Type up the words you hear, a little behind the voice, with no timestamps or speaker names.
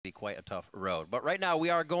quite a tough road. But right now,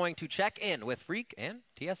 we are going to check in with Freak and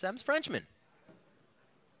TSM's Frenchman.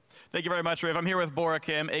 Thank you very much, Riv. I'm here with Bora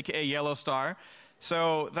Kim, a.k.a. Yellow Star.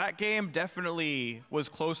 So that game definitely was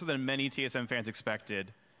closer than many TSM fans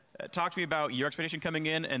expected. Talk to me about your expectation coming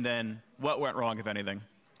in, and then what went wrong, if anything.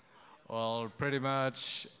 Well, pretty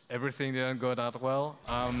much everything didn't go that well.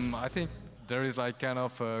 I think there is like kind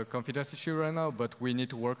of a confidence issue right now, but we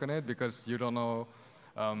need to work on it because you don't know.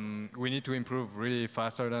 We need to improve really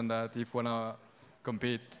faster than that if we want to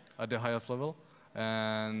compete at the highest level.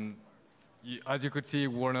 And as you could see,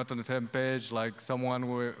 we're not on the same page. Like someone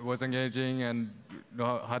was engaging and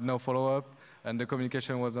had no follow-up, and the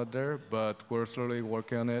communication was not there. But we're slowly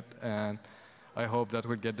working on it, and I hope that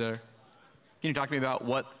we'll get there. Can you talk to me about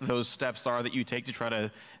what those steps are that you take to try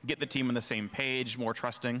to get the team on the same page, more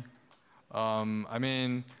trusting? I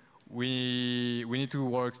mean, we need to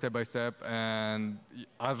work step by step, and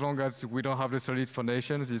as long as we don't have the solid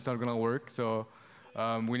foundations, it's not going to work. So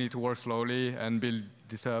we need to work slowly and build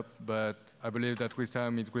this up, but I believe that with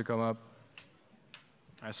time it will come up.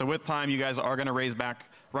 All right, so with time, you guys are going to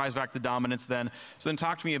rise back to dominance then. So then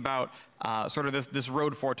talk to me about sort of this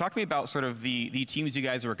road forward. Talk to me about sort of the teams you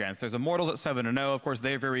guys are against. There's Immortals at 7-0. Of course,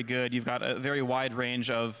 they're very good. You've got a very wide range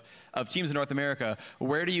of teams in North America.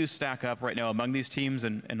 Where do you stack up right now among these teams,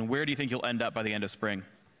 and where do you think you'll end up by the end of spring?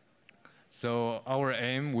 So our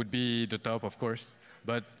aim would be the top, of course.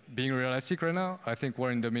 But being realistic right now, I think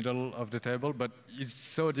we're in the middle of the table. But it's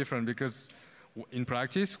so different because in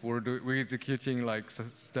practice, we're executing like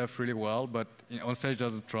stuff really well, but on stage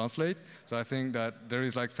doesn't translate. So I think that there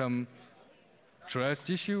is like some trust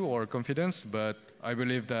issue or confidence, but I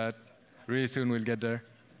believe that really soon we'll get there.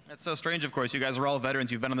 That's so strange, of course. You guys are all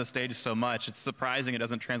veterans. You've been on the stage so much. It's surprising it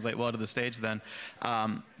doesn't translate well to the stage then.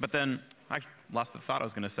 But then I lost the thought I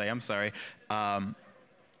was going to say. I'm sorry.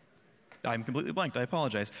 I'm completely blanked. I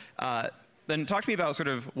apologize. Then talk to me about sort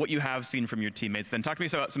of what you have seen from your teammates. Then talk to me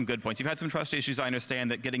about some good points. You've had some trust issues. I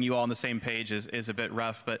understand that getting you all on the same page is a bit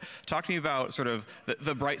rough. But talk to me about sort of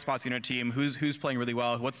the bright spots in your team. Who's playing really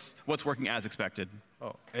well? What's working as expected?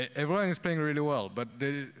 Oh, everyone is playing really well. But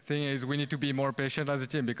the thing is, we need to be more patient as a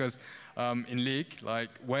team because in League, like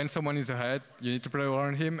when someone is ahead, you need to play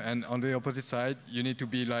around him, and on the opposite side, you need to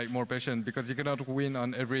be like more patient because you cannot win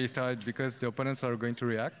on every side because the opponents are going to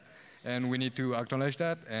react, and we need to acknowledge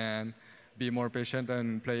that and be more patient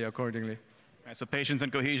and play accordingly. All right, so patience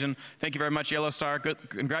and cohesion. Thank you very much, Yellow Star.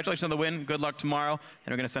 Congratulations on the win. Good luck tomorrow.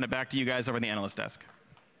 And we're going to send it back to you guys over in the analyst desk.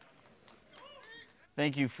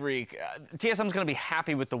 Thank you, Freak. TSM's going to be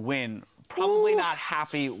happy with the win. Probably not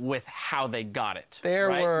happy with how they got it.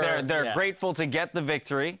 They're grateful to get the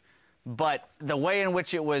victory, but the way in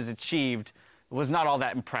which it was achieved was not all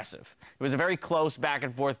that impressive. It was a very close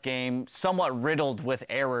back-and-forth game, somewhat riddled with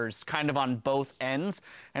errors, kind of on both ends,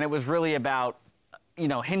 and it was really about,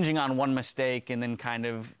 hinging on one mistake and then kind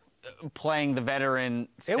of playing the veteran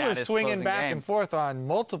status. It was swinging back and forth on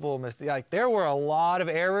multiple mistakes. Like, there were a lot of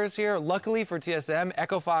errors here. Luckily for TSM,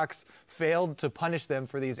 Echo Fox failed to punish them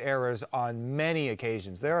for these errors on many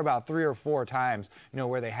occasions. There were about 3 or 4 times,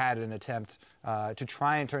 where they had an attempt to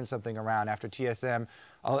try and turn something around after TSM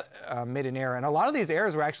made an error. And a lot of these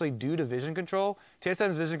errors were actually due to vision control.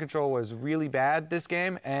 TSM's vision control was really bad this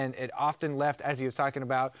game, and it often left, as he was talking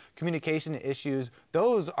about, communication issues.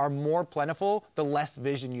 Those are more plentiful the less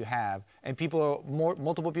vision you have. And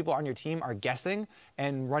multiple people on your team are guessing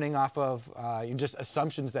and running off of just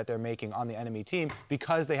assumptions that they're making on the enemy team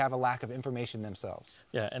because they have a lack of information themselves.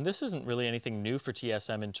 Yeah, and this isn't really anything new for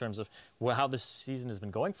TSM in terms of how this season has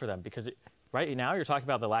been going for them, because right now you're talking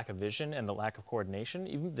about the lack of vision and the lack of coordination.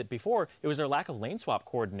 Even before, it was their lack of lane swap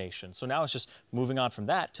coordination. So now it's just moving on from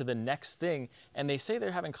that to the next thing. And they say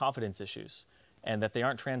they're having confidence issues and that they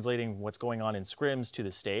aren't translating what's going on in scrims to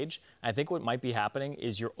the stage. I think what might be happening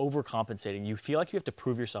is you're overcompensating. You feel like you have to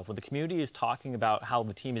prove yourself. When the community is talking about how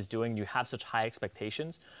the team is doing, you have such high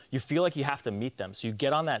expectations, you feel like you have to meet them. So you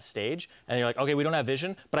get on that stage and you're like, okay, we don't have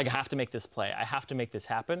vision, but I have to make this play. I have to make this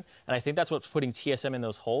happen. And I think that's what's putting TSM in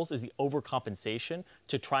those holes, is the overcompensation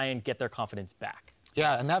to try and get their confidence back.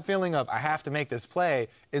 Yeah, and that feeling of I have to make this play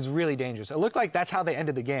is really dangerous. It looked like that's how they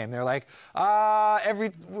ended the game. They're like,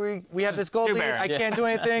 we have this gold lead, I can't do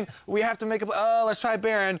anything. We have to make a play. Let's try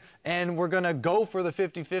Baron, and we're gonna go for the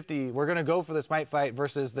 50-50. We're gonna go for this might fight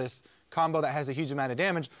versus this combo that has a huge amount of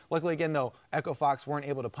damage. Luckily, again, though, Echo Fox weren't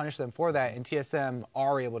able to punish them for that, and TSM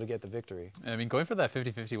are able to get the victory. I mean, going for that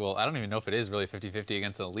 50-50, well, I don't even know if it is really 50-50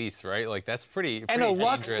 against an Elise, right? Like, that's pretty and a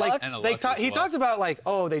Lux, like, he talked about, like,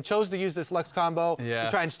 oh, they chose to use this Lux combo to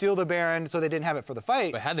try and steal the Baron, so they didn't have it for the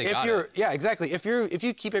fight. But had they got it. Yeah, exactly. If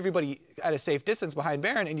you keep everybody at a safe distance behind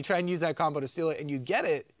Baron and you try and use that combo to steal it and you get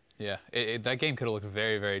it, Yeah, that game could have looked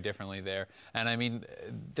very, very differently there. And I mean,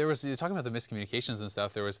 you're talking about the miscommunications and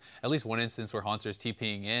stuff. There was at least one instance where Haunter's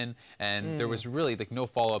TPing in, and there was really like no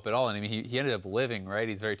follow-up at all. And I mean, he ended up living, right?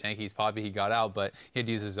 He's very tanky, he's poppy, he got out, but he had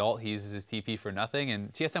to use his ult, he uses his TP for nothing,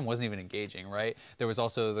 and TSM wasn't even engaging, right? There was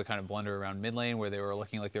also the kind of blunder around mid lane where they were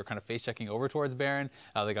looking like they were kind of face-checking over towards Baron.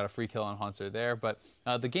 They got a free kill on Haunter there, but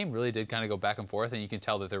the game really did kind of go back and forth, and you can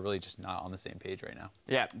tell that they're really just not on the same page right now.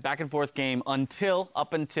 Yeah, back and forth game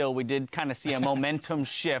up until we did kind of see a momentum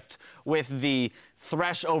shift with the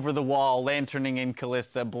Thresh over the wall, lanterning in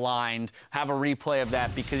Kalista blind. Have a replay of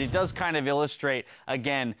that because it does kind of illustrate,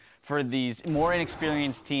 again, for these more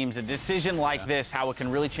inexperienced teams, a decision like this, how it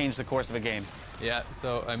can really change the course of a game. Yeah,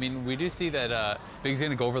 so, I mean, we do see that Big's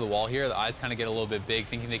going to go over the wall here. The eyes kind of get a little bit big,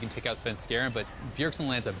 thinking they can take out Svenskeren, but Bjergsen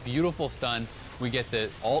lands a beautiful stun. We get the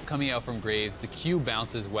ult coming out from Graves. The Q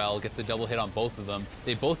bounces well, gets the double hit on both of them.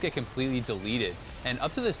 They both get completely deleted. And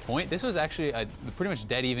up to this point, this was actually a pretty much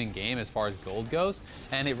dead-even game as far as gold goes.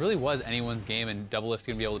 And it really was anyone's game, and Doublelift's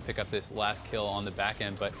going to be able to pick up this last kill on the back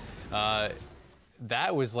end. But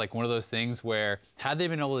that was like one of those things where had they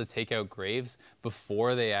been able to take out Graves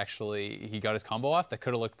before he got his combo off, that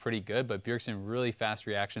could have looked pretty good, but Bjergsen really fast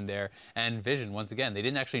reaction there. And Vision, once again, they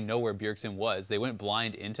didn't actually know where Bjergsen was. They went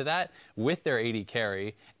blind into that with their AD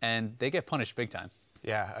carry, and they get punished big time.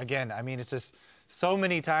 Yeah, again, I mean, it's just so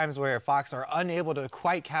many times where Fox are unable to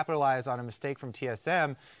quite capitalize on a mistake from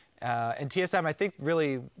TSM. And TSM, I think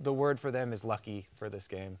really the word for them is lucky for this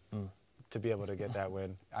game. To be able to get that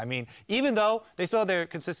win. I mean, even though they saw their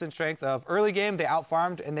consistent strength of early game, they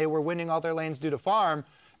outfarmed and they were winning all their lanes due to farm,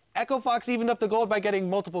 Echo Fox evened up the gold by getting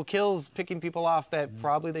multiple kills, picking people off that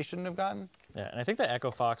probably they shouldn't have gotten. Yeah, and I think that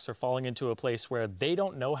Echo Fox are falling into a place where they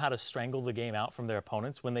don't know how to strangle the game out from their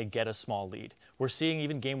opponents when they get a small lead. We're seeing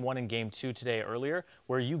even game 1 and game 2 today earlier,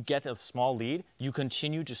 where you get a small lead, you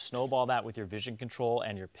continue to snowball that with your vision control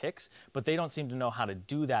and your picks, but they don't seem to know how to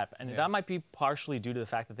do that. And that might be partially due to the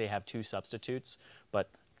fact that they have 2 substitutes, but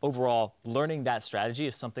overall, learning that strategy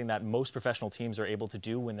is something that most professional teams are able to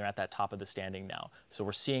do when they're at that top of the standing now. So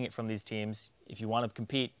we're seeing it from these teams. If you want to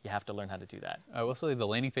compete, you have to learn how to do that. I will say the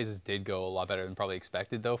laning phases did go a lot better than probably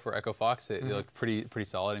expected, though, for Echo Fox. They looked pretty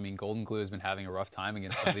solid. I mean, Golden Glue has been having a rough time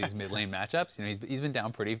against some of these mid lane matchups. You know, he's been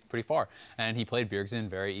down pretty far, and he played Bjergsen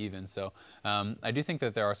very even. So I do think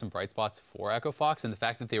that there are some bright spots for Echo Fox, and the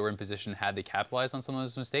fact that they were in position, had they capitalized on some of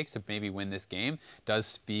those mistakes to maybe win this game, does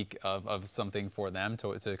speak of something for them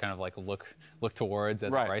to kind of like look towards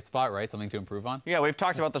as a bright spot, right? Something to improve on. Yeah, we've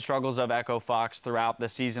talked about the struggles of Echo Fox throughout the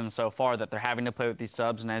season so far, that they're having to play with these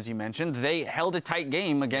subs, and as you mentioned, they held a tight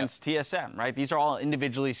game against TSM, right? These are all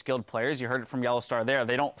individually skilled players. You heard it from Yellowstar there.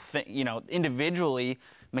 They don't think, you know, individually,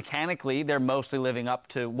 mechanically, they're mostly living up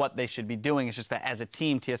to what they should be doing. It's just that as a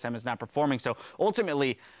team, TSM is not performing. So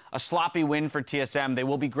ultimately, a sloppy win for TSM. They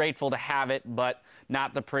will be grateful to have it, but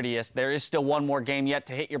not the prettiest. There is still one more game yet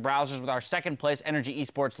to hit your browsers with our second place Energy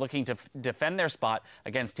Esports looking to defend their spot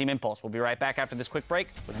against Team Impulse. We'll be right back after this quick break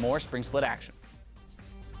with more Spring Split action.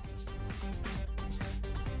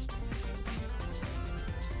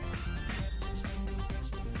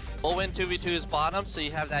 We'll win 2v2's bottom, so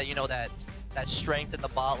you have that, you know, that strength in the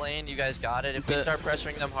bot lane. You guys got it. If we start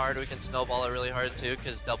pressuring them hard, we can snowball it really hard too,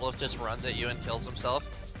 because Doublelift just runs at you and kills himself.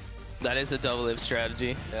 That is a Doublelift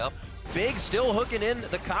strategy. Yep. Big still hooking in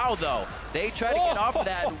the cow, though. They try to get off of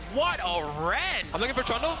that. What a ren! I'm looking for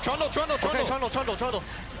Trundle. Okay, Trundle.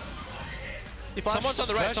 Someone's on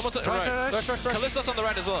the right. Someone's on the right. Kalista's on the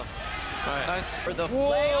right as well. All right. Nice. For the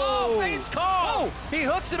play. Oh, Fate's call. He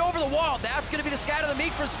hooks it over the wall. That's going to be the scat of the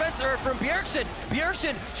meek for Spencer, from Bjergsen.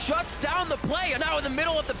 Bjergsen shuts down the play, and now in the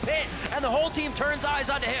middle of the pit, and the whole team turns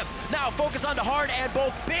eyes onto him. Now focus onto Hard and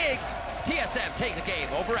both Big. TSM take the game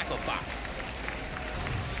over Echo Fox.